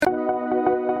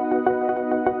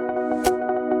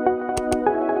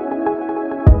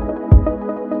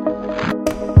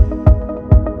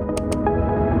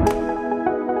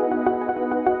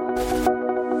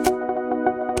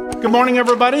Good morning,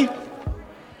 everybody.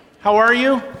 How are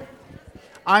you?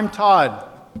 I'm Todd.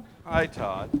 Hi,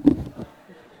 Todd.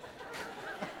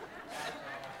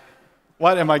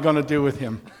 What am I going to do with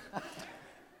him?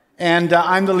 And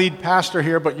I'm the lead pastor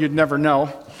here, but you'd never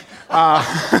know.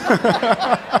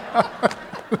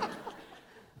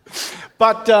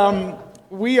 But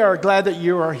we are glad that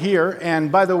you are here.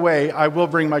 And by the way, I will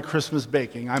bring my Christmas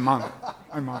baking. I'm on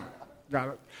it. Got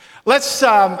it.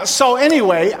 So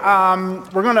anyway,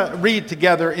 we're going to read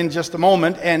together in just a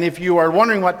moment. And if you are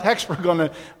wondering what text we're going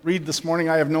to read this morning,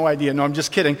 I have no idea. No, I'm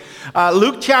just kidding.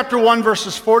 Luke chapter 1,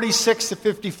 verses 46 to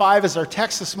 55 is our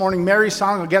text this morning. Mary's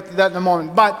song, we'll get to that in a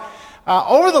moment. But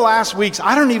over the last weeks,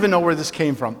 I don't even know where this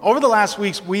came from. Over the last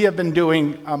weeks, we have been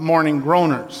doing morning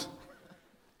groaners.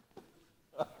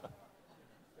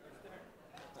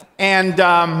 And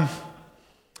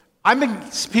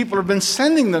people have been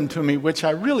sending them to me, which I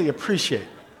really appreciate.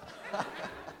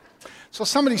 So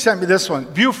somebody sent me this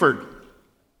one, Buford,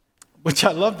 which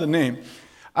I love the name.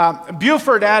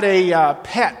 Buford had a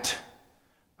pet.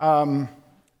 I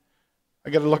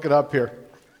got to look it up here.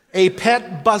 A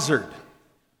pet buzzard.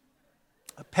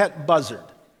 A pet buzzard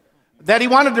that he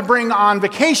wanted to bring on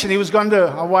vacation. He was going to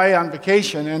Hawaii on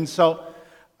vacation, and so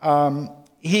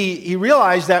he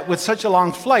realized that with such a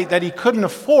long flight that he couldn't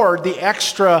afford the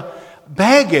extra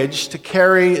baggage to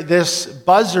carry this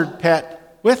buzzard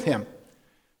pet with him.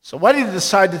 So what he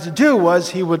decided to do was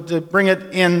he would bring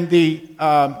it in the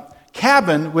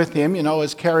cabin with him,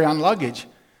 as carry-on luggage.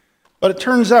 But it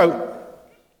turns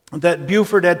out that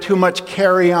Buford had too much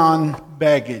carry-on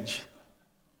baggage.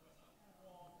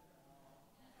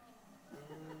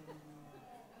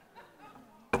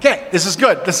 Okay, this is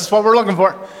good. This is what we're looking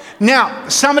for. Now,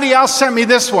 somebody else sent me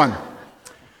this one.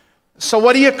 So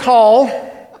what do you call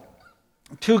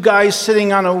two guys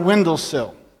sitting on a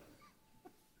windowsill?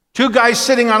 Two guys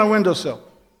sitting on a windowsill.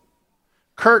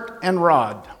 Kurt and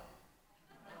Rod.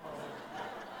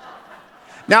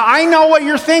 Now, I know what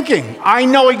you're thinking. I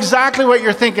know exactly what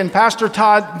you're thinking. Pastor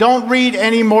Todd, don't read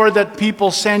any more that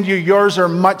people send you. Yours are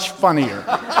much funnier.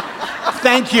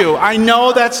 Thank you. I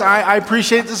know I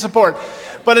appreciate the support.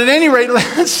 But at any rate,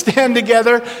 let's stand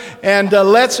together and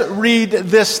let's read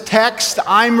this text.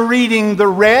 I'm reading the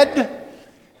red,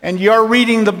 and you're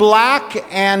reading the black.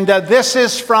 And this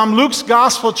is from Luke's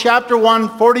Gospel, chapter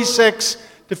 1, 46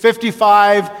 to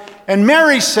 55. And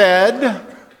Mary said,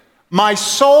 "My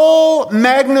soul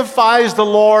magnifies the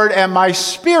Lord, and my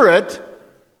spirit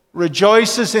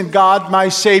rejoices in God my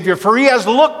Savior. For he has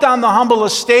looked on the humble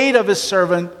estate of his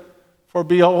servant. For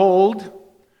behold,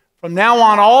 from now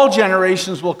on, all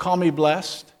generations will call me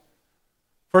blessed.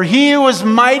 For he who is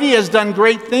mighty has done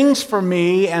great things for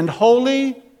me, and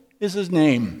holy is his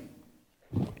name.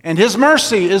 And his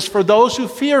mercy is for those who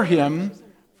fear him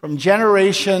from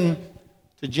generation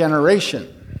to generation.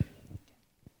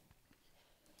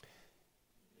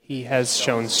 He has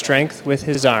shown strength with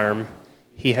his arm.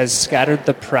 He has scattered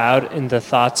the proud in the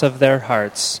thoughts of their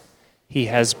hearts. He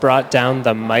has brought down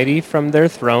the mighty from their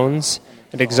thrones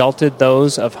and exalted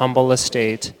those of humble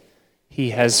estate.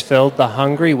 He has filled the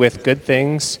hungry with good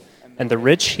things, and the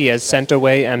rich he has sent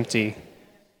away empty.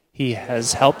 He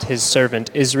has helped his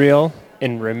servant Israel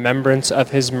in remembrance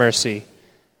of his mercy,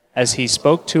 as he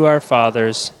spoke to our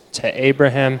fathers, to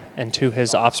Abraham, and to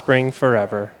his offspring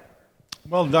forever."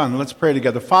 Well done. Let's pray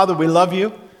together. Father, we love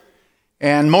you.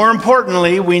 And more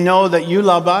importantly, we know that you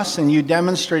love us, and you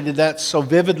demonstrated that so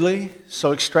vividly,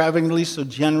 so extravagantly, so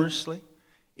generously,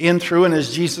 in, through, and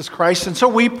as Jesus Christ. And so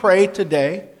we pray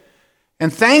today,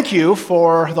 and thank you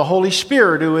for the Holy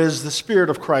Spirit, who is the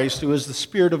Spirit of Christ, who is the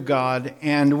Spirit of God.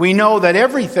 And we know that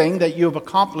everything that you have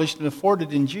accomplished and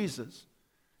afforded in Jesus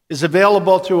is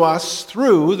available to us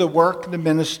through the work, the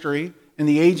ministry, and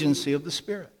the agency of the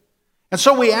Spirit. And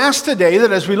so we ask today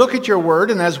that as we look at your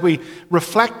word and as we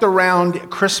reflect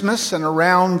around Christmas and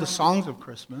around the songs of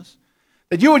Christmas,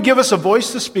 that you would give us a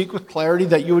voice to speak with clarity,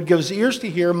 that you would give us ears to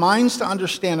hear, minds to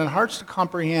understand, and hearts to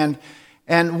comprehend.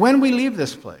 And when we leave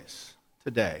this place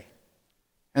today,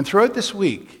 and throughout this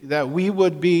week, that we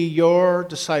would be your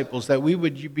disciples, that we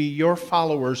would be your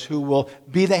followers who will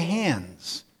be the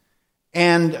hands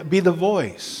and be the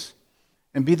voice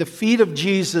and be the feet of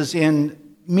Jesus in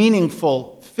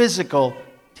meaningful, physical,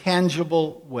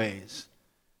 tangible ways,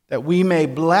 that we may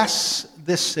bless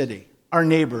this city, our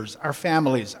neighbors, our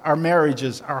families, our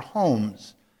marriages, our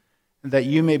homes, and that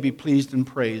you may be pleased and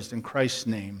praised in Christ's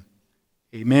name.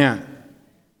 Amen.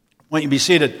 Why don't you be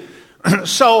seated?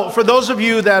 So for those of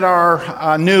you that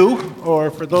are new,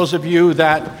 or for those of you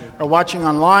that are watching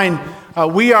online,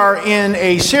 we are in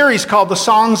a series called The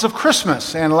Songs of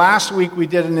Christmas. And last week we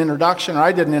did an introduction, or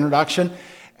I did an introduction,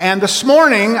 And this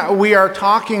morning, we are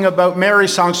talking about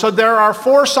Mary's song. So there are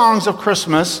 4 songs of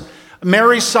Christmas.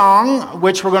 Mary's song,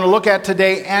 which we're going to look at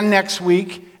today and next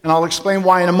week, and I'll explain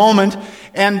why in a moment.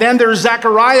 And then there's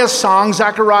Zechariah's song.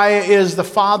 Zechariah is the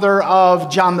father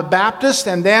of John the Baptist.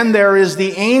 And then there is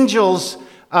the angel's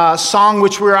song,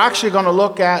 which we're actually going to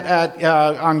look at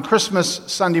on Christmas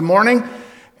Sunday morning.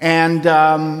 And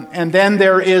then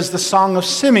there is the Song of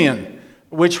Simeon,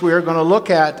 which we're going to look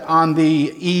at on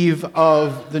the eve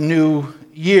of the new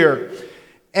year.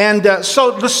 And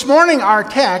so this morning our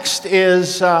text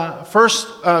is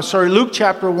Luke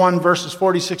chapter 1, verses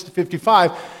 46 to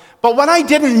 55. But what I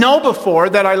didn't know before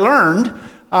that I learned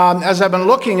as I've been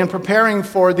looking and preparing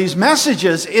for these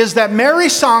messages is that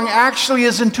Mary's song actually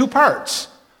is in 2 parts.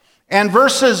 And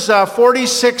verses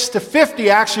 46 to 50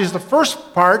 actually is the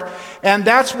first part, and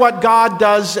that's what God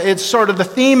does. It's sort of the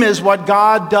theme is what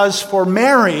God does for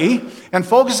Mary and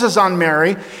focuses on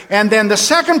Mary. And then the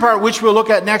second part, which we'll look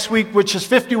at next week, which is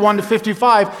 51 to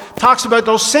 55, talks about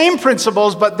those same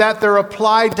principles, but that they're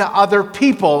applied to other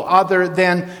people other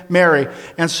than Mary.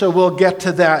 And so we'll get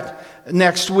to that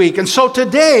next week. And so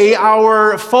today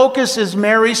our focus is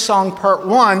Mary's song part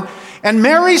 1. And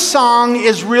Mary's song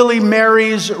is really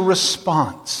Mary's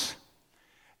response.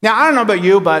 Now, I don't know about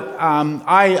you, but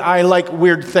I like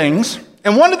weird things.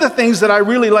 And one of the things that I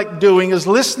really like doing is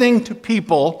listening to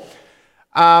people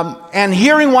and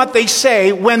hearing what they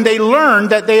say when they learn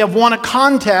that they have won a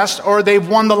contest or they've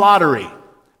won the lottery.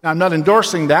 Now, I'm not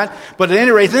endorsing that, but at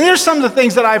any rate, and here's some of the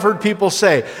things that I've heard people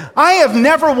say. I have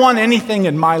never won anything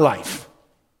in my life.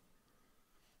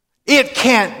 It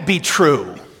can't be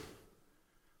true.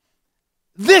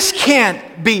 This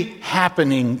can't be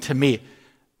happening to me.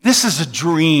 This is a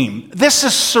dream. This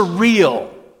is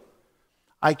surreal.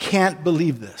 I can't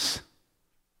believe this.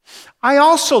 I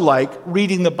also like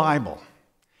reading the Bible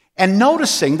and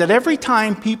noticing that every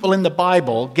time people in the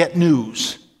Bible get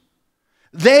news,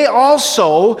 they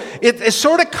also, it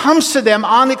sort of comes to them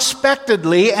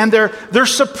unexpectedly and they're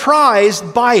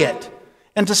surprised by it.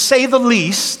 And to say the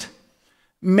least,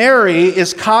 Mary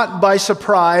is caught by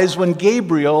surprise when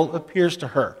Gabriel appears to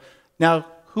her. Now,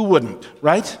 who wouldn't,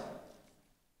 right?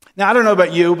 Now, I don't know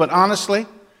about you, but honestly,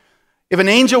 if an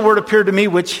angel were to appear to me,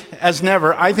 which as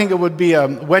never, I think it would be a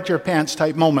wet your pants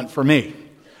type moment for me.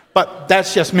 But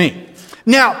that's just me.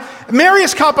 Now, Mary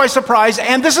is caught by surprise,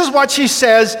 and this is what she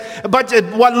says, but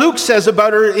what Luke says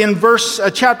about her in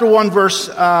chapter 1, verse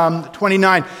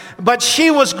 29. But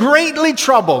she was greatly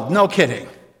troubled, no kidding,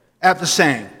 at the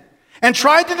saying, and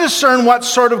tried to discern what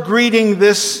sort of greeting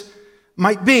this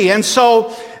might be. And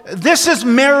so this is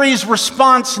Mary's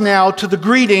response now to the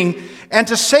greeting. And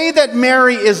to say that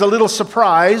Mary is a little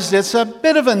surprised, it's a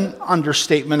bit of an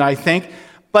understatement, I think,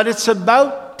 but it's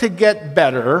about to get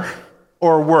better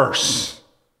or worse,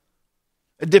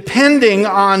 depending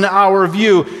on our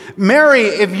view. Mary,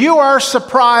 if you are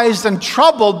surprised and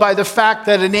troubled by the fact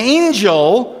that an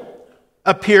angel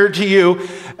appeared to you,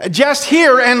 just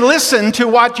hear and listen to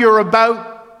what you're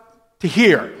about to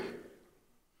hear.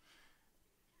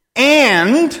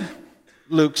 And,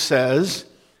 Luke says,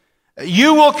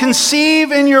 you will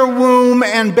conceive in your womb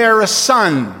and bear a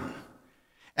son,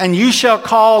 and you shall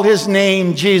call his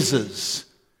name Jesus.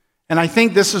 And I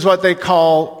think this is what they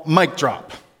call mic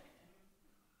drop.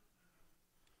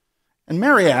 And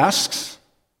Mary asks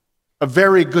a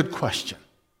very good question.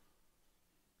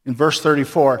 In verse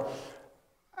 34,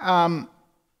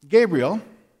 Gabriel,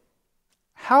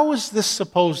 how is this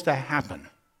supposed to happen?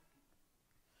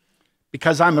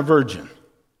 Because I'm a virgin.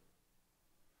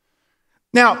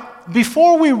 Now,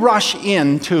 before we rush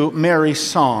into Mary's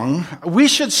song, we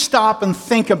should stop and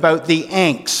think about the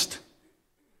angst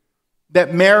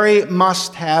that Mary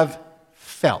must have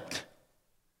felt.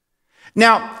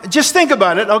 Now, just think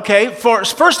about it, okay?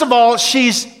 First of all,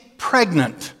 she's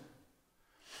pregnant.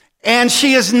 And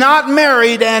she is not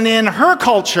married, and in her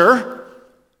culture,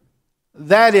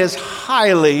 that is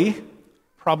highly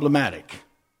problematic.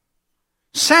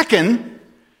 Second,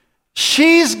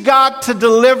 she's got to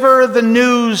deliver the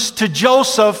news to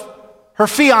Joseph, her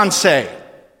fiancé.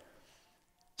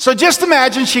 So just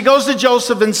imagine she goes to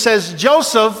Joseph and says,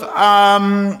 Joseph,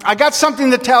 I got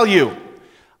something to tell you.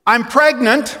 I'm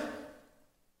pregnant,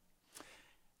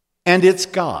 and it's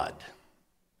God.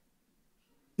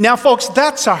 Now, folks,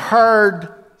 that's a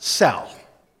hard sell.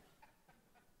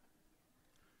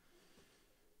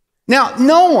 Now,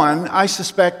 no one, I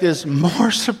suspect, is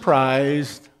more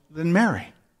surprised than Mary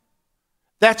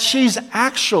that she's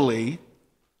actually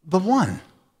the one.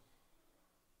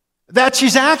 That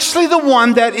she's actually the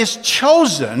one that is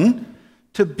chosen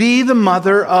to be the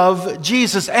mother of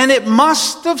Jesus. And it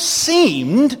must have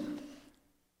seemed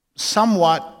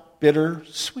somewhat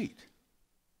bittersweet.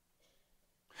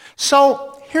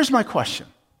 So here's my question.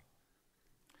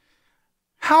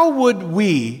 How would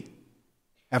we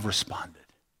have responded?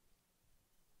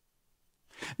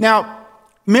 Now,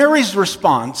 Mary's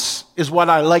response is what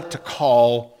I like to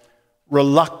call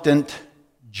reluctant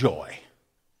joy.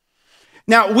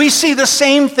 Now, we see the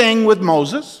same thing with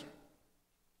Moses.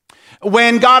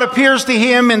 When God appears to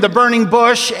him in the burning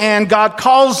bush and God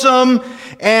calls him,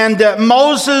 and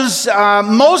Moses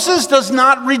does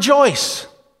not rejoice.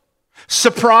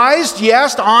 Surprised,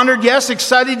 yes. Honored, yes.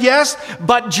 Excited, yes.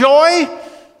 But joy,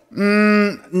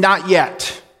 not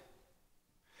yet.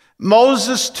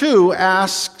 Moses, too,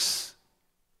 asks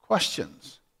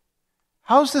questions.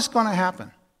 How's this going to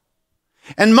happen?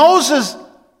 And Moses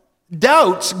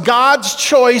doubts God's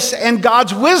choice and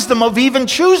God's wisdom of even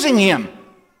choosing him.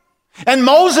 And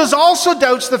Moses also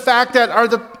doubts the fact that, are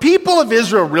the people of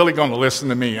Israel really going to listen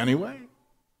to me anyway?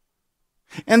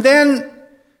 And then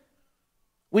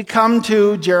we come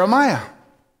to Jeremiah.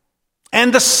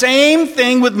 And the same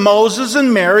thing with Moses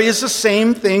and Mary is the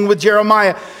same thing with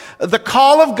Jeremiah. The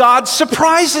call of God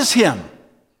surprises him.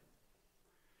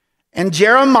 And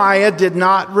Jeremiah did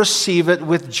not receive it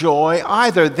with joy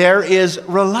either. There is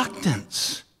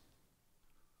reluctance.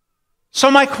 So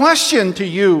my question to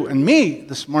you and me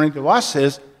this morning, to us,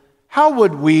 is how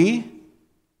would we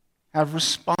have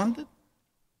responded?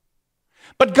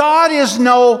 But God is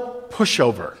no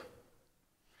pushover.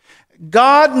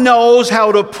 God knows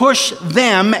how to push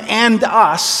them and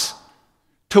us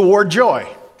toward joy.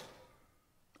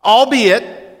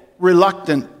 Albeit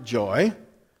reluctant joy.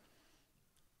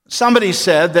 Somebody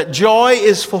said that joy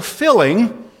is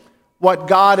fulfilling what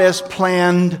God has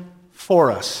planned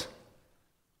for us.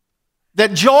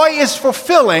 That joy is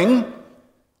fulfilling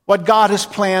what God has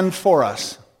planned for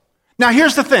us. Now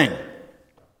here's the thing.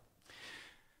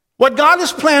 What God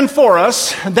has planned for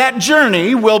us, that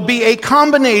journey will be a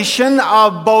combination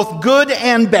of both good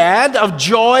and bad, of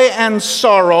joy and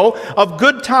sorrow, of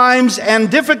good times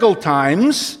and difficult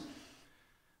times.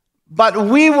 But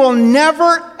we will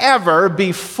never, ever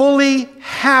be fully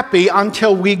happy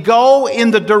until we go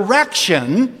in the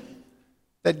direction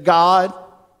that God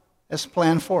has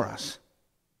planned for us.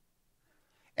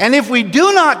 And if we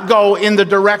do not go in the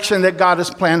direction that God has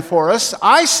planned for us,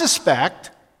 I suspect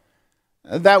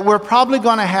that we're probably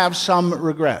going to have some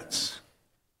regrets.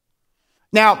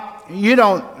 Now, you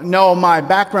don't know my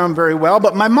background very well,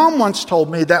 but my mom once told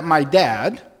me that my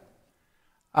dad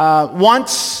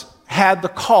once had the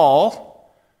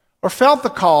call, or felt the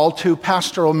call, to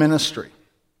pastoral ministry.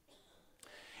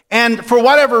 And for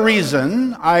whatever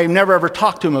reason, I never ever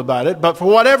talked to him about it, but for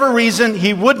whatever reason,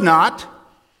 he would not,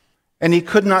 and he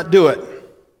could not do it.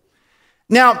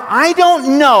 Now, I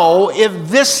don't know if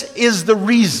this is the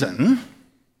reason,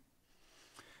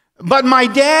 but my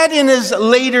dad in his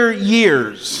later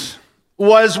years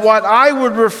was what I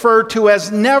would refer to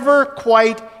as never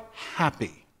quite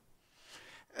happy.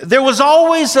 There was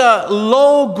always a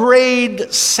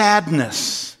low-grade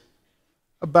sadness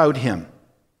about him.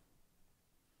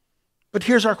 But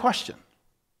here's our question.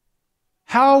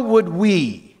 How would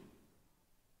we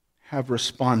have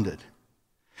responded?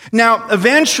 Now,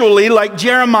 eventually, like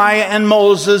Jeremiah and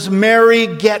Moses, Mary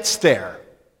gets there.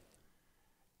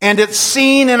 And it's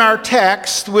seen in our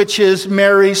text, which is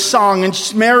Mary's song.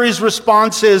 And Mary's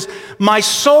response is, "My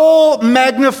soul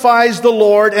magnifies the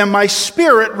Lord, and my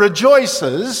spirit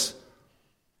rejoices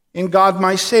in God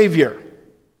my Savior."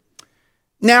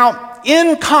 Now,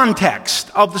 in context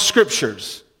of the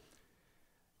Scriptures,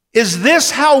 is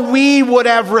this how we would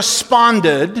have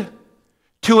responded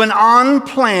to an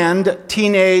unplanned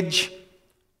teenage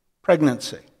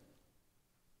pregnancy?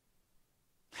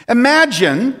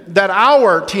 Imagine that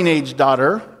our teenage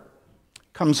daughter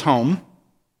comes home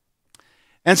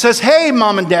and says, "Hey,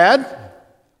 Mom and Dad,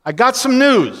 I got some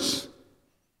news.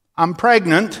 I'm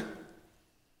pregnant,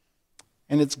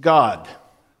 and it's God."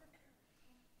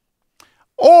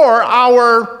 Or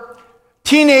our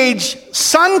teenage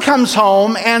son comes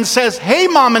home and says, "Hey,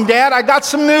 Mom and Dad, I got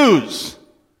some news.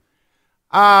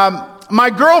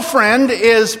 My girlfriend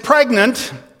is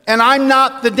pregnant, and I'm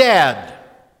not the dad.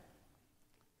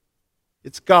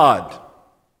 It's God."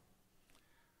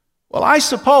 Well, I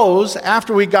suppose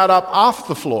after we got up off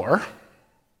the floor,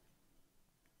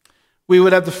 we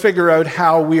would have to figure out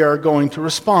how we are going to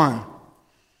respond.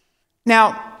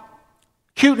 Now,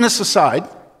 cuteness aside,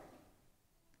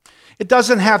 it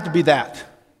doesn't have to be that.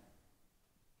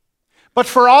 But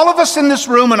for all of us in this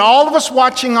room and all of us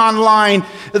watching online,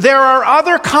 there are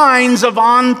other kinds of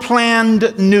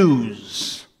unplanned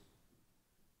news.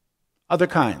 Other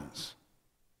kinds.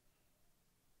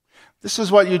 This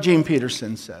is what Eugene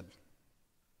Peterson said.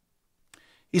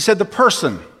 He said, the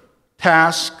person,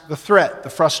 task, the threat, the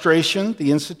frustration,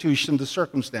 the institution, the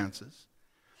circumstances,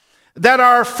 that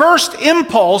our first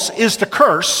impulse is to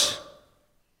curse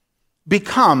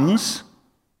becomes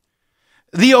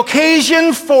the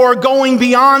occasion for going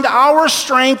beyond our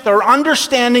strength or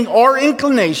understanding or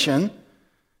inclination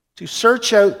to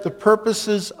search out the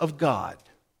purposes of God,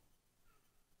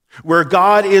 where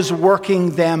God is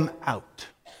working them out.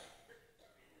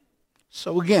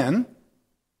 So again,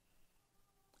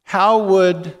 how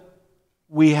would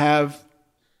we have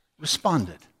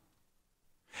responded?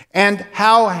 And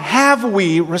how have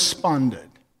we responded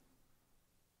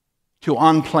to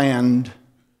unplanned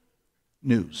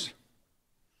news?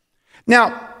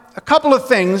 Now, a couple of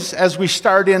things as we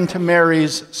start into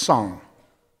Mary's song.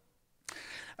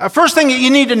 First thing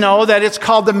you need to know that it's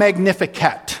called the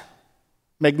Magnificat.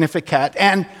 Magnificat.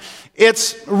 And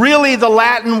it's really the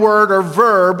Latin word or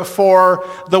verb for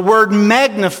the word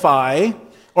magnify,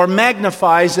 or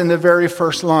magnifies in the very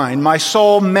first line. My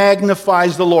soul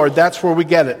magnifies the Lord. That's where we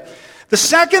get it. The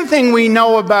second thing we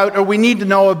know about, or we need to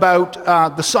know about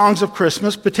the songs of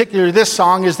Christmas, particularly this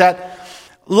song, is that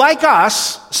like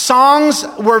us, songs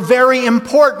were very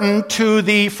important to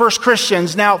the first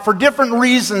Christians. Now, for different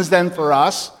reasons than for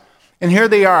us, and here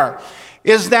they are,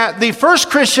 is that the first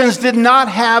Christians did not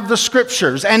have the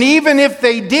scriptures. And even if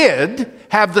they did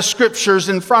have the scriptures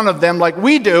in front of them like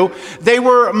we do, they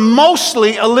were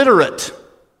mostly illiterate.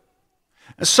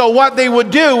 So what they would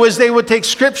do is they would take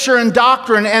scripture and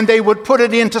doctrine and they would put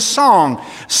it into song.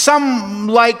 Some,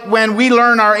 like when we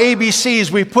learn our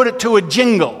ABCs, we put it to a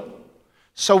jingle.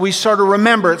 So we sort of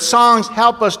remember it. Songs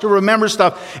help us to remember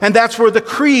stuff. And that's where the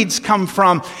creeds come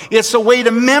from. It's a way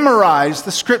to memorize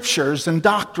the scriptures and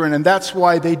doctrine, and that's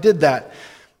why they did that.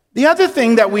 The other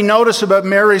thing that we notice about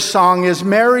Mary's song is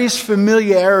Mary's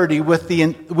familiarity with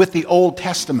the Old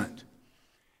Testament.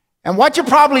 And what you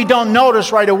probably don't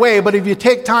notice right away, but if you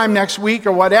take time next week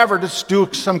or whatever to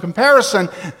do some comparison,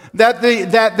 that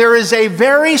there is a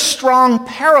very strong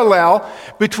parallel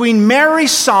between Mary's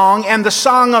song and the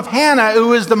song of Hannah,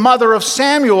 who is the mother of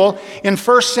Samuel, in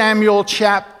 1 Samuel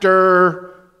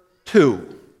chapter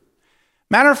 2.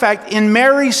 Matter of fact, in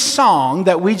Mary's song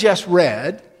that we just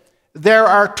read, there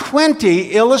are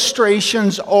 20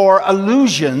 illustrations or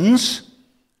allusions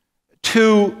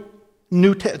to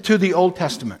the Old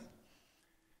Testament.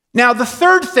 Now, the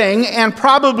third thing, and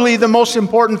probably the most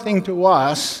important thing to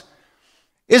us,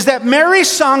 is that Mary's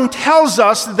song tells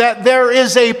us that there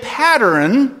is a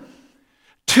pattern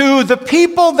to the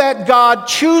people that God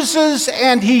chooses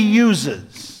and He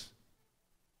uses.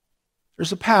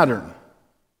 There's a pattern.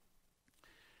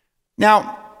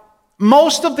 Now,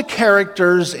 most of the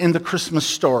characters in the Christmas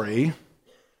story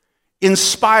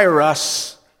inspire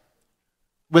us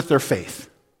with their faith.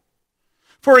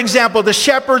 For example, the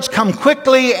shepherds come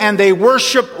quickly and they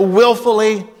worship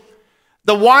willfully.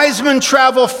 The wise men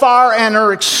travel far and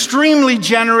are extremely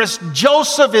generous.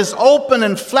 Joseph is open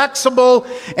and flexible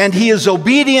and he is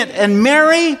obedient. And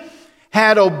Mary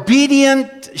had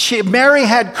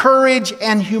courage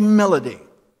and humility.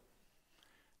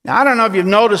 Now, I don't know if you've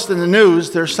noticed in the news,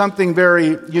 there's something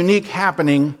very unique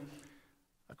happening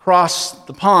across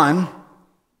the pond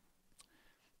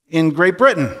in Great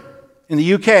Britain, in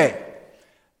the UK.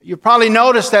 You probably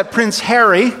noticed that Prince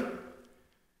Harry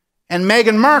and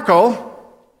Meghan Markle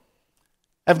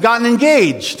have gotten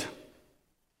engaged.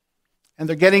 And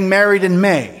they're getting married in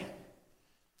May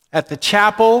at the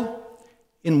chapel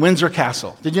in Windsor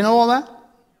Castle. Did you know all that?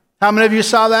 How many of you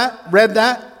saw that? Read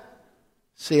that?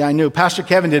 See, I knew. Pastor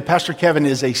Kevin did. Pastor Kevin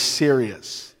is a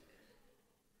serious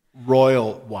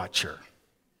royal watcher.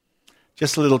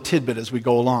 Just a little tidbit as we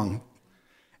go along.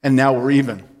 And now we're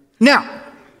even. Now,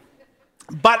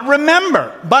 But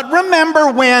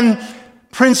remember when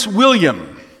Prince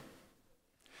William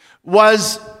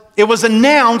it was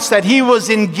announced that he was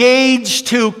engaged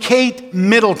to Kate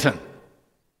Middleton.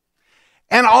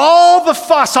 And all the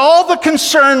fuss, all the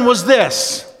concern was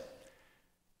this: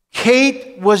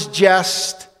 Kate was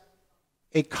just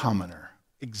a commoner.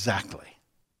 Exactly.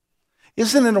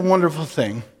 Isn't it a wonderful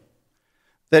thing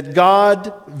that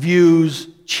God views,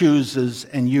 chooses,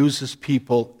 and uses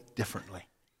people differently?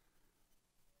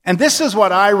 And this is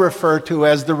what I refer to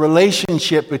as the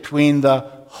relationship between the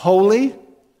holy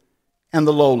and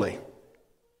the lowly.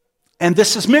 And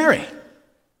this is Mary,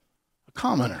 a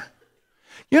commoner.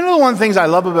 You know, one of the things I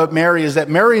love about Mary is that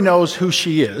Mary knows who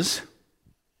she is,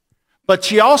 but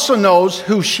she also knows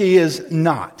who she is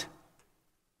not.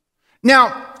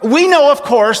 Now, we know, of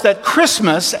course, that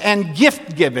Christmas and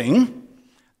gift giving,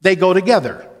 they go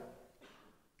together.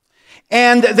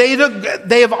 And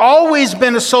they have always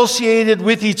been associated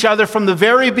with each other from the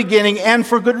very beginning, and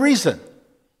for good reason.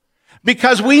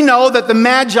 Because we know that the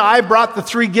Magi brought the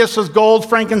 3 gifts of gold,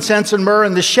 frankincense, and myrrh,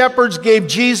 and the shepherds gave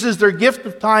Jesus their gift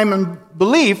of time and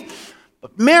belief.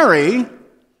 But Mary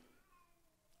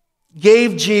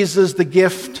gave Jesus the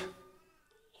gift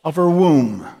of her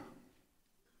womb.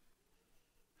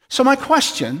 So my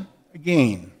question,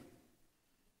 again,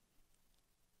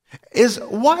 is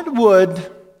what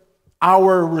would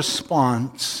our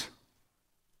response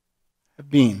have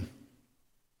been?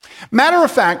 Matter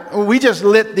of fact, we just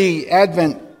lit the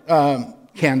Advent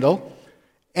candle,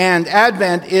 and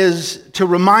Advent is to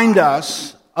remind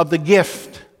us of the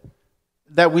gift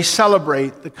that we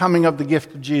celebrate, the coming of the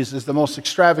gift of Jesus, the most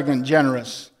extravagant,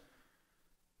 generous,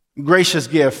 gracious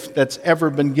gift that's ever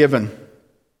been given.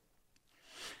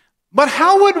 But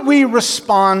how would we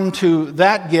respond to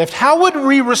that gift? How would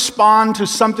we respond to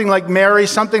something like Mary,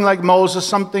 something like Moses,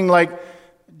 something like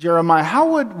Jeremiah? How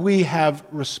would we have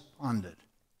responded?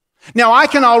 Now, I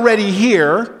can already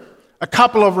hear a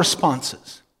couple of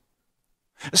responses.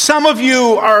 Some of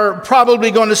you are probably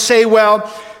going to say,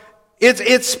 well,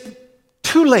 it's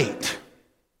too late.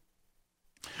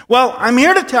 Well, I'm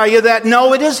here to tell you that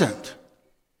no, it isn't.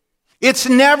 It's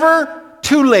never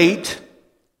too late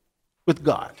with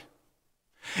God.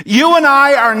 You and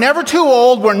I are never too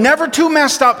old, we're never too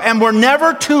messed up, and we're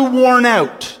never too worn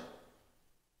out.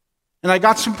 And I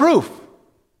got some proof.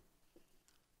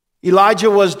 Elijah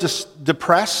was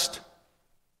depressed,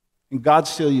 and God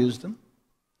still used him.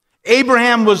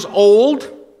 Abraham was old,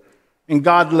 and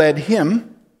God led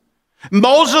him.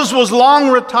 Moses was long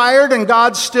retired, and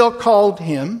God still called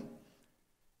him.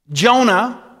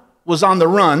 Jonah was on the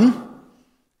run,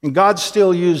 and God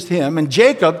still used him. And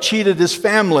Jacob cheated his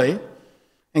family,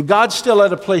 and God still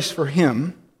had a place for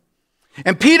him.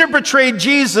 And Peter betrayed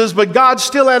Jesus, but God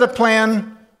still had a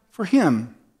plan for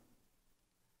him.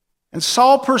 And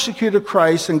Saul persecuted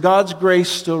Christ, and God's grace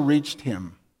still reached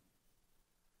him.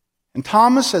 And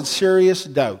Thomas had serious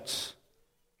doubts,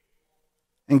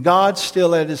 and God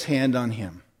still had his hand on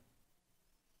him.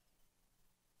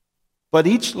 But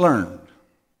each one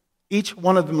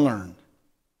of them learned,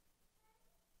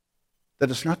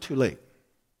 that it's not too late.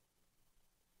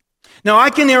 Now,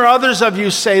 I can hear others of you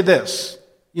say this,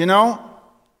 yeah,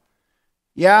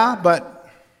 but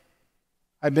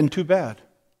I've been too bad.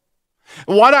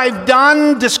 What I've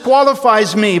done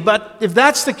disqualifies me, but if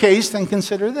that's the case, then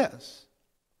consider this.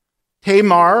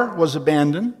 Tamar was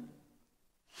abandoned.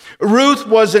 Ruth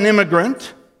was an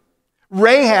immigrant.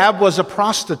 Rahab was a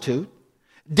prostitute.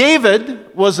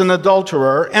 David was an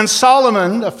adulterer. And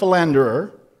Solomon a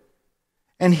philanderer.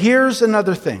 And here's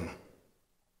another thing.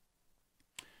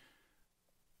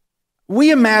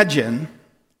 We imagine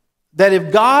that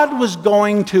if God was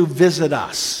going to visit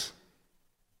us,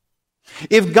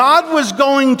 if God was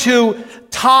going to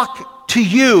talk to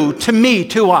you, to me,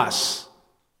 to us,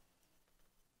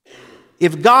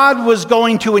 if God was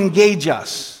going to engage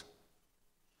us,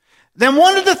 then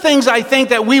one of the things I think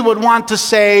that we would want to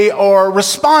say or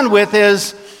respond with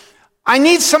is, I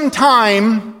need some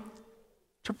time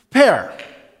to prepare.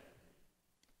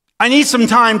 I need some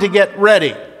time to get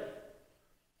ready.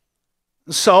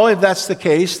 So, if that's the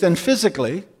case, then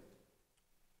physically,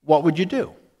 what would you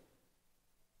do?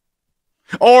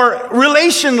 Or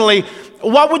relationally,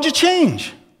 what would you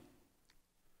change?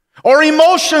 Or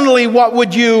emotionally, what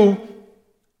would you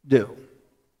do?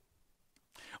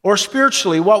 Or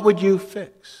spiritually, what would you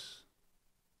fix?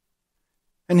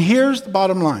 And here's the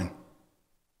bottom line.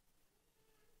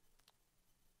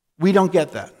 We don't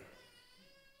get that.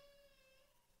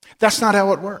 That's not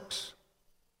how it works.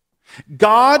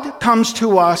 God comes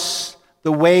to us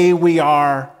the way we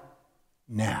are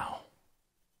now.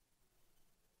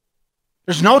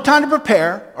 There's no time to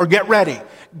prepare or get ready.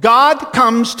 God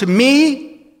comes to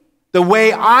me the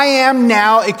way I am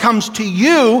now. It comes to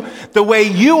you the way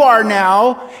you are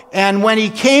now. And when He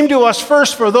came to us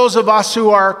first, for those of us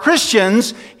who are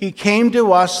Christians, He came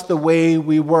to us the way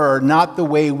we were, not the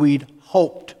way we'd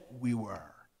hoped we were.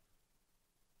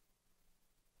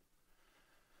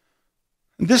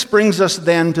 This brings us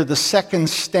then to the second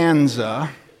stanza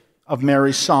of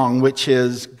Mary's song, which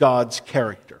is God's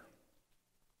character.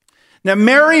 Now,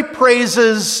 Mary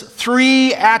praises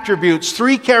 3 attributes,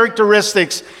 3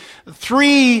 characteristics,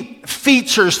 3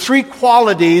 features, 3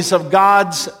 qualities of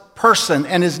God's person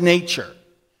and His nature.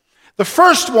 The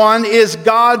first one is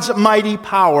God's mighty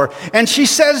power. And she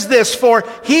says this, for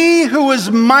He who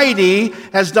is mighty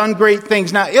has done great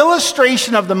things. Now,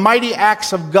 illustration of the mighty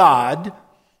acts of God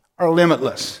are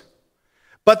limitless.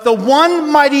 But the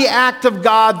one mighty act of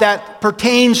God that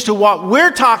pertains to what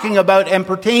we're talking about and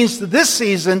pertains to this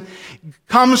season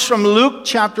comes from Luke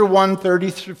chapter 1,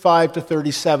 35 to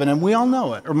 37. And we all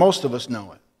know it, or most of us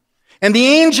know it. And the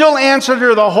angel answered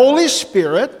her, "The Holy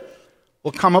Spirit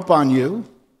will come upon you,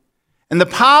 and the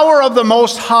power of the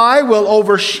Most High will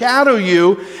overshadow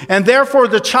you, and therefore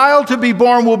the child to be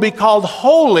born will be called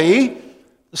Holy,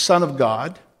 the Son of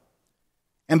God.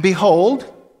 And behold,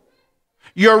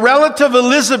 your relative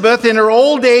Elizabeth in her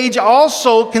old age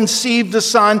also conceived a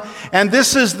son, and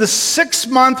this is the 6th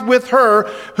month with her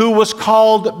who was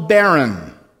called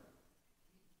barren."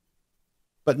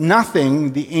 But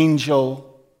nothing, the angel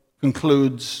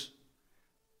concludes,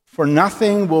 for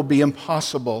nothing will be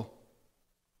impossible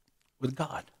with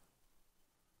God.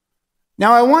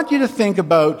 Now I want you to think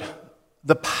about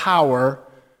the power,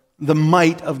 the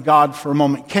might of God for a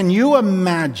moment. Can you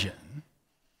imagine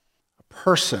a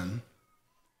person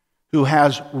who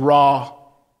has raw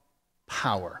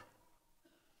power?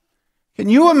 Can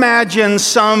you imagine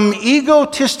some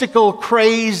egotistical,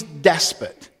 crazed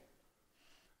despot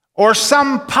or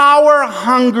some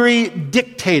power-hungry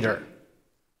dictator?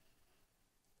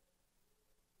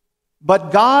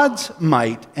 But God's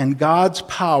might and God's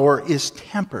power is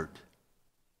tempered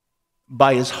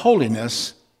by His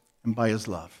holiness and by His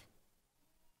love.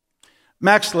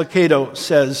 Max Lucado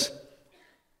says,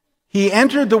 "He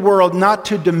entered the world not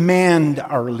to demand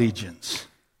our allegiance,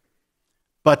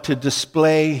 but to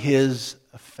display His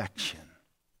affection."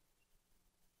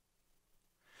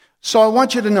 So I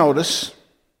want you to notice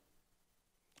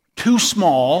two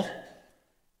small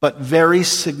but very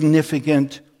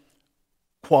significant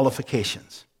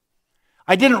qualifications.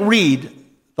 I didn't read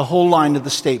the whole line of the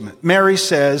statement. Mary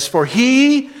says, "For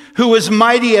He who is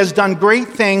mighty has done great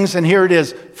things," and here it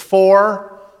is,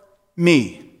 "for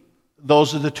me."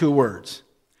 Those are the two words.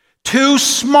 Two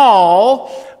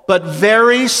small but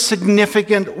very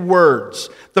significant words.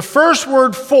 The first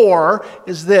word, "for,"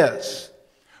 is this: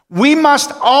 we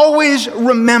must always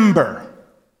remember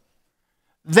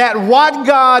that what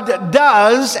God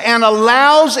does and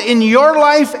allows in your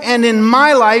life and in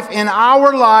my life, in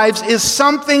our lives, is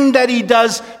something that He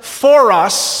does for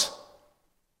us,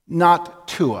 not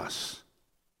to us.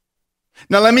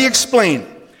 Now let me explain.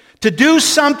 To do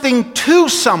something to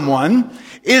someone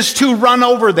is to run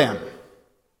over them,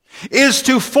 is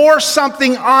to force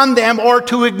something on them, or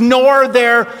to ignore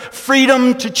their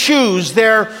freedom to choose,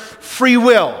 their free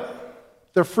will,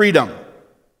 their freedom.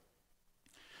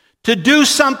 To do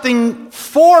something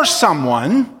for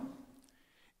someone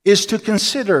is to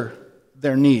consider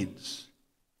their needs,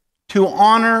 to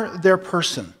honor their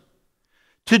person,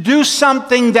 to do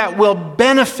something that will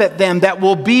benefit them, that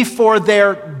will be for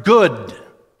their good.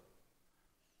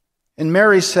 And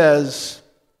Mary says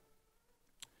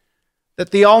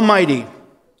that the Almighty,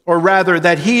 or rather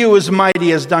that He who is mighty,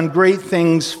 has done great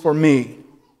things for me.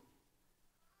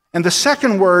 And the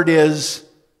second word is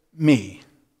me.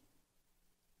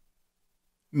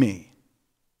 Me.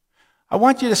 I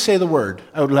want you to say the word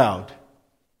out loud.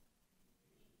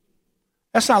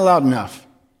 That's not loud enough.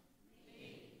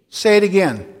 Say it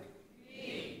again.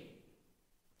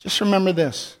 Just remember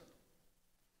this,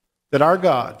 that our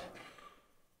God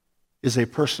is a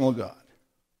personal God.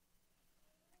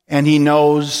 And He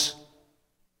knows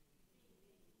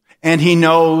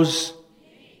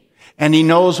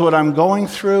what I'm going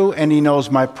through, and He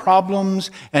knows my problems,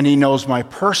 and He knows my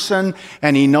person,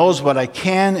 and He knows what I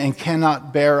can and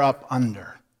cannot bear up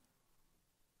under.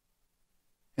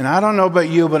 And I don't know about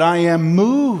you, but I am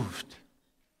moved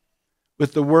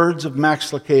with the words of Max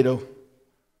Lucado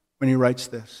when he writes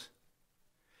this.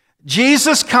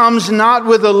 Jesus comes not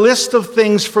with a list of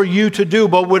things for you to do,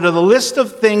 but with a list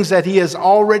of things that He has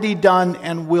already done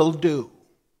and will do.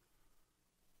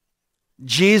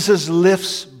 Jesus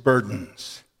lifts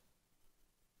burdens.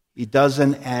 He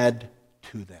doesn't add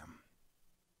to them.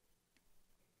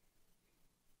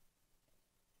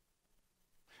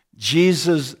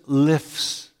 Jesus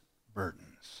lifts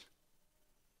burdens.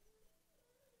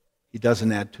 He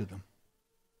doesn't add to them.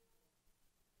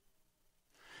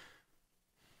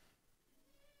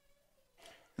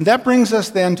 And that brings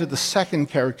us then to the second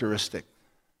characteristic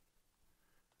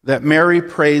that Mary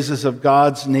praises of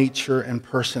God's nature and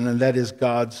person, and that is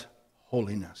God's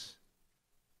holiness.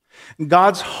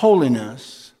 God's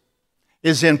holiness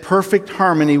is in perfect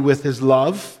harmony with His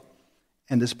love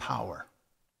and His power.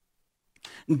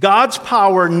 God's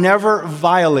power never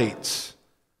violates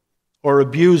or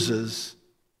abuses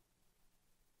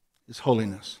His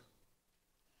holiness.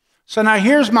 So now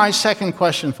here's my second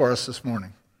question for us this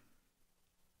morning.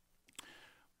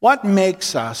 What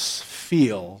makes us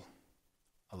feel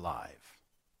alive?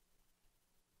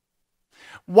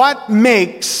 What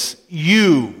makes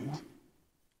you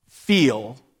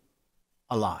feel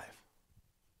alive?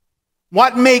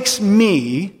 What makes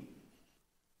me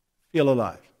feel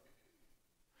alive?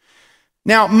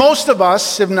 Now, most of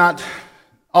us, if not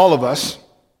all of us,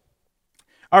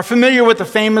 are familiar with the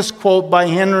famous quote by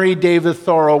Henry David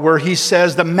Thoreau where he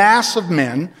says, the mass of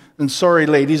men, and sorry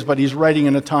ladies, but he's writing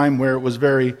in a time where it was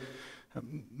very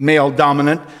male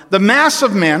dominant, the mass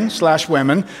of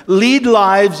men/women lead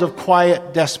lives of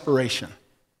quiet desperation.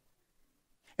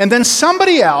 And then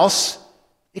somebody else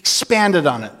expanded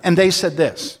on it, and they said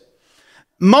this: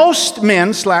 most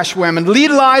men/women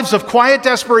lead lives of quiet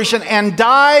desperation and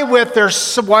die with their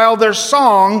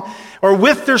song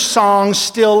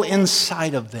still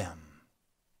inside of them.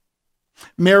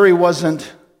 Mary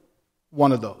wasn't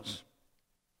one of those.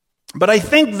 But I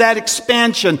think that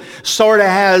expansion sort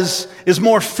of is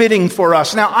more fitting for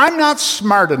us. Now, I'm not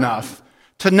smart enough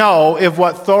to know if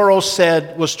what Thoreau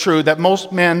said was true, that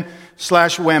most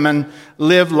men/women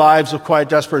live lives of quiet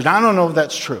desperation. I don't know if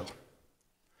that's true.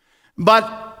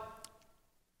 But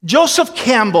Joseph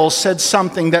Campbell said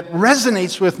something that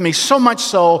resonates with me so much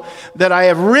so that I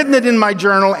have written it in my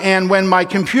journal, and when my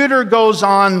computer goes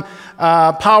on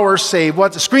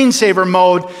screensaver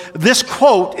mode, this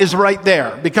quote is right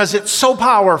there because it's so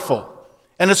powerful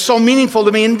and it's so meaningful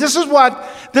to me. And this is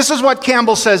what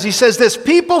Campbell says. He says this: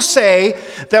 people say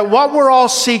that what we're all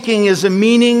seeking is a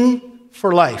meaning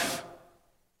for life.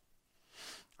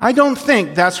 I don't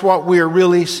think that's what we're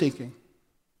really seeking.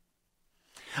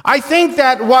 I think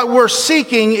that what we're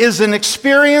seeking is an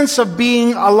experience of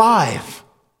being alive,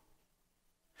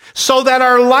 so that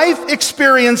our life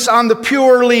experience on the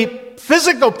purely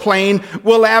physical plane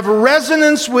will have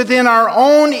resonance within our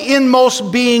own inmost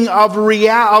being of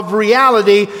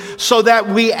reality, so that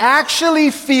we actually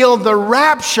feel the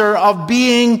rapture of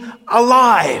being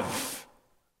alive.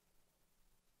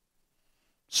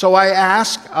 So I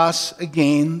ask us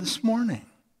again this morning,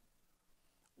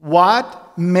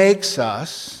 what makes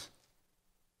us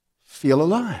feel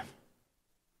alive?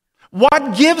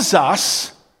 What gives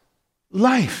us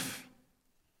life?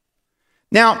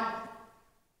 Now,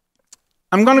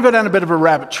 I'm going to go down a bit of a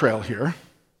rabbit trail here.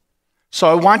 So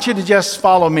I want you to just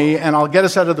follow me, and I'll get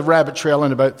us out of the rabbit trail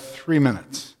in about 3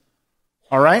 minutes.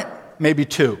 All right? Maybe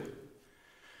 2.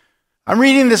 I'm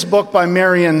reading this book by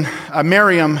Miriam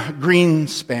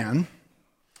Greenspan.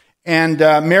 And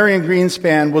Miriam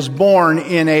Greenspan was born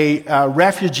in a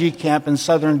refugee camp in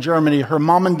southern Germany. Her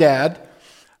mom and dad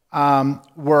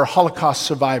were Holocaust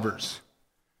survivors.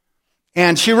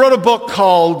 And she wrote a book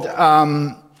called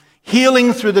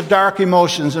Healing Through the Dark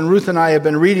Emotions, and Ruth and I have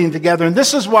been reading together, and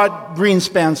this is what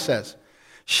Greenspan says.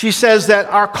 She says that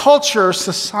our culture,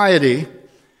 society,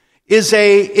 is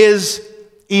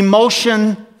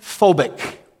emotion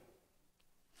phobic.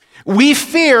 We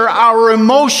fear our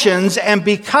emotions, and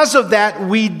because of that,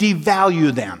 we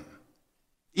devalue them.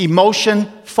 Emotion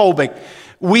phobic.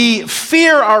 We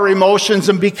fear our emotions,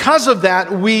 and because of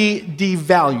that, we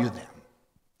devalue them.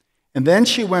 And then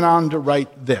she went on to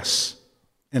write this,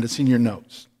 and it's in your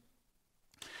notes.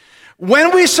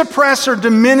 When we suppress or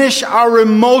diminish our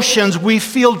emotions, we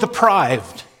feel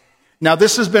deprived. Now,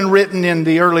 this has been written in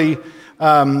the early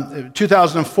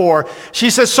 2004. She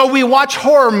says, so we watch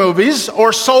horror movies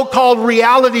or so-called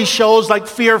reality shows like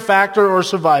Fear Factor or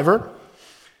Survivor.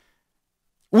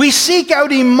 We seek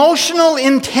out emotional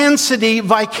intensity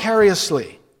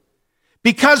vicariously.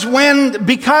 Because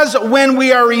when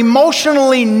we are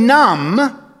emotionally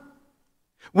numb,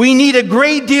 we need a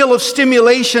great deal of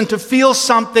stimulation to feel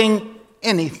something,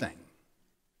 anything.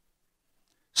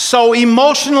 So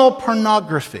emotional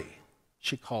pornography,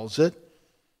 she calls it,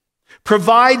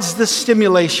 provides the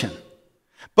stimulation.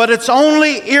 But it's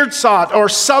only ersatz or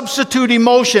substitute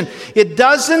emotion. It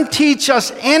doesn't teach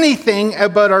us anything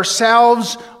about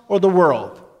ourselves or the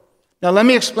world. Now let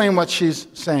me explain what she's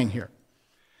saying here.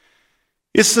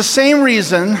 It's the same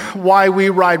reason why we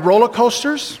ride roller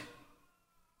coasters,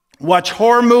 watch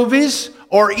horror movies,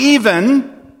 or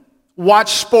even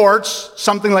watch sports,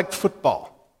 something like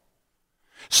football.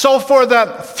 So for the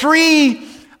 3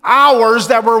 hours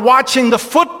that we're watching the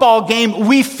football game,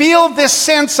 we feel this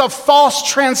sense of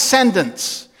false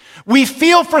transcendence. We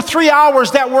feel for 3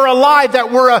 hours that we're alive,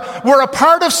 that we're a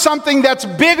part of something that's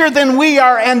bigger than we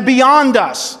are and beyond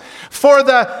us. For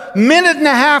the minute and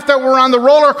a half that we're on the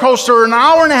roller coaster, or an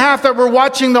hour and a half that we're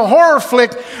watching the horror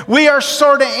flick, we are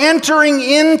sort of entering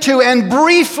into, and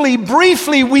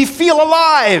briefly, we feel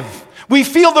alive. We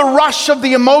feel the rush of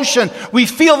the emotion. We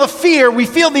feel the fear. We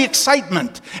feel the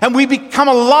excitement. And we become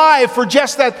alive for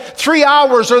just that 3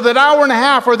 hours, or that hour and a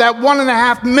half, or that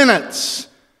 1.5 minutes.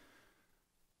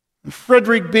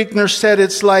 Friedrich Buechner said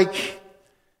it's like,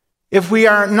 if we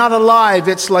are not alive,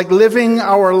 it's like living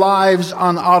our lives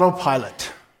on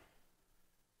autopilot.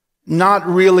 Not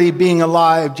really being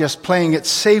alive, just playing it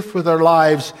safe with our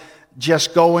lives,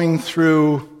 just going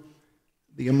through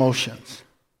the emotions.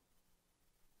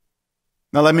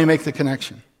 Now let me make the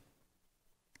connection.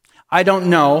 I don't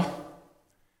know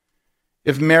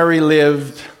if Mary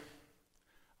lived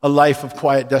a life of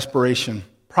quiet desperation.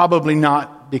 Probably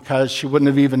not, because she wouldn't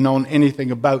have even known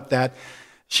anything about that.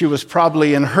 She was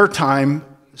probably in her time,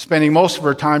 spending most of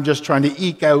her time just trying to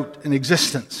eke out an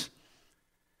existence.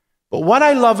 But what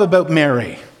I love about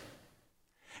Mary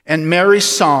and Mary's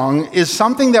song is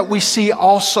something that we see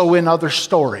also in other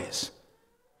stories.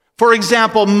 For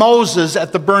example, Moses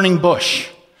at the burning bush.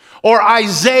 Or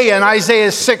Isaiah in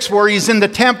Isaiah 6, where he's in the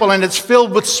temple and it's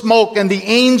filled with smoke and the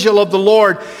angel of the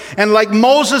Lord. And like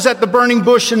Moses at the burning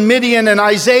bush in Midian and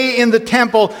Isaiah in the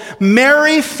temple,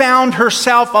 Mary found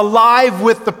herself alive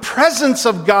with the presence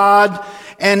of God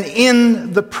and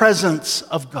in the presence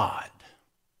of God.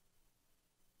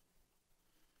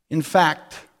 In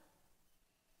fact,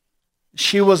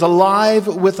 she was alive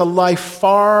with a life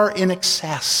far in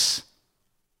excess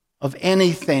of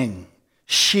anything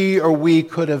she or we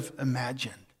could have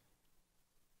imagined.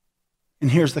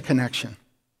 And here's the connection.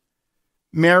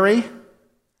 Mary,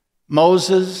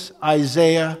 Moses,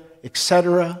 Isaiah,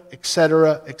 etc.,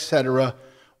 etc., etc.,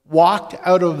 walked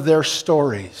out of their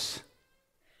stories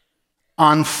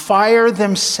on fire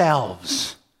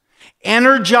themselves,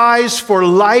 energized for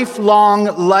lifelong,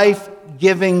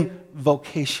 life-giving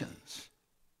vocations.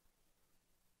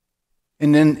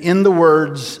 And then, in the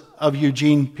words of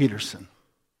Eugene Peterson,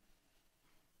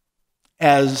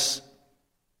 as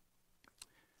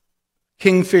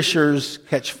kingfishers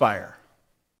catch fire,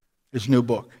 his new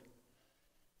book,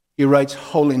 he writes,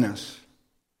 holiness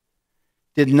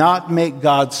did not make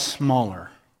God smaller.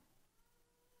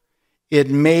 It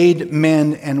made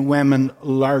men and women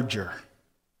larger.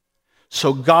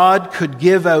 So God could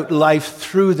give out life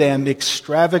through them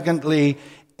extravagantly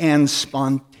and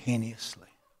spontaneously.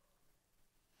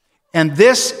 And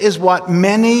this is what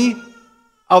many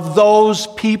of those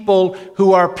people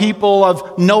who are people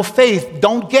of no faith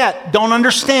don't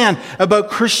understand about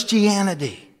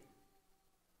Christianity,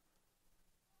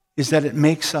 is that it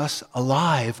makes us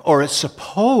alive, or it's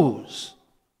supposed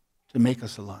to make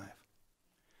us alive.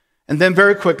 And then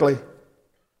very quickly,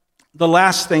 the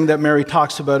last thing that Mary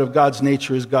talks about of God's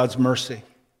nature is God's mercy.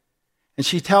 And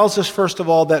she tells us, first of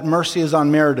all, that mercy is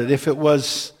unmerited.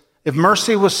 If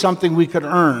mercy was something we could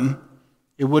earn,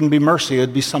 it wouldn't be mercy, it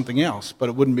would be something else, but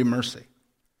it wouldn't be mercy.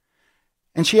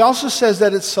 And she also says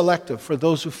that it's selective for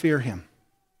those who fear him.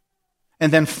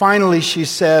 And then finally she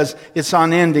says it's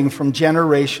unending from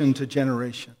generation to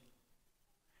generation.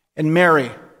 And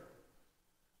Mary,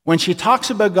 when she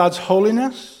talks about God's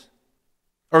holiness,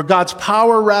 or God's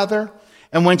power rather,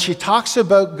 and when she talks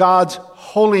about God's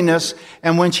holiness,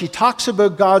 and when she talks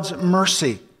about God's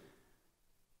mercy,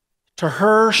 to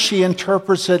her, she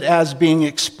interprets it as being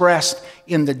expressed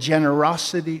in the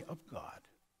generosity of God.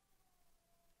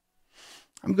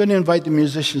 I'm going to invite the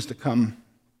musicians to come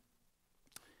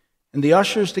and the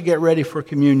ushers to get ready for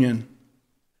communion.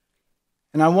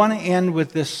 And I want to end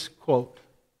with this quote.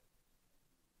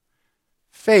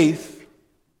 Faith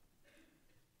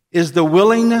is the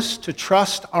willingness to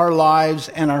trust our lives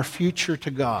and our future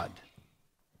to God,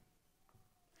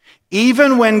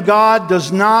 even when God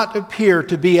does not appear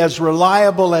to be as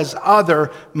reliable as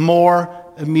other, more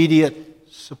immediate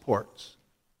supports.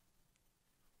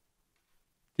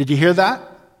 Did you hear that?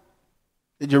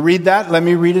 Did you read that? Let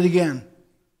me read it again.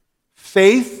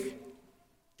 Faith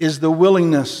is the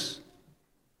willingness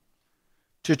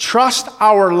to trust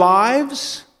our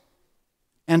lives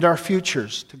and our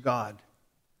futures to God,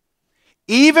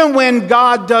 even when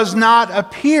God does not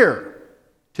appear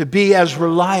to be as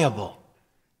reliable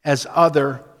as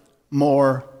other,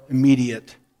 more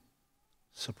immediate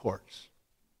supports.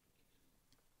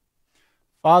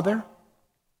 Father,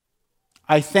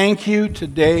 I thank you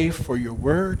today for your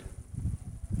word.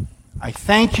 I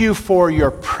thank you for your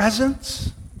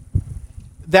presence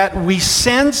that we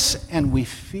sense and we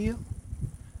feel.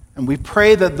 And we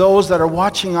pray that those that are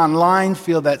watching online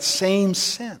feel that same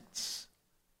sense.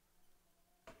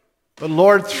 But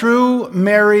Lord, through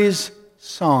Mary's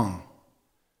song,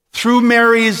 through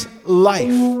Mary's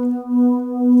life,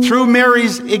 through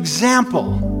Mary's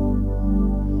example,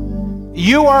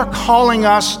 you are calling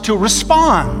us to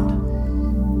respond,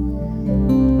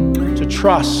 to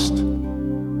trust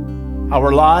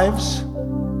our lives,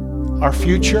 our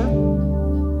future,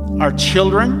 our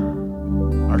children,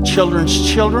 our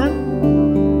children's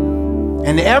children,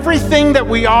 and everything that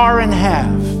we are and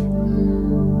have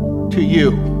to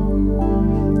you,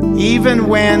 even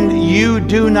when you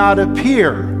do not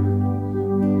appear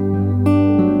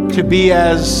to be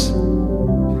as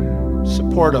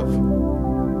supportive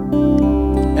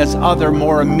as other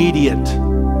more immediate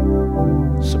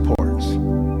supports.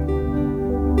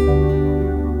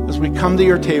 As we come to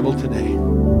your table today,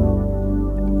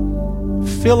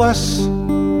 fill us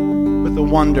with the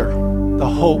wonder, the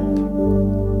hope,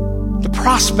 the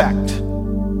prospect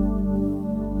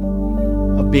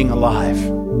of being alive.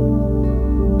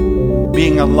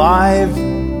 Being alive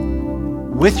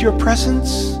with your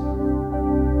presence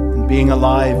and being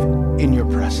alive in your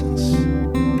presence.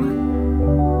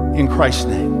 In Christ's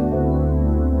name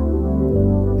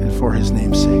and for his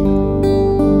name's sake.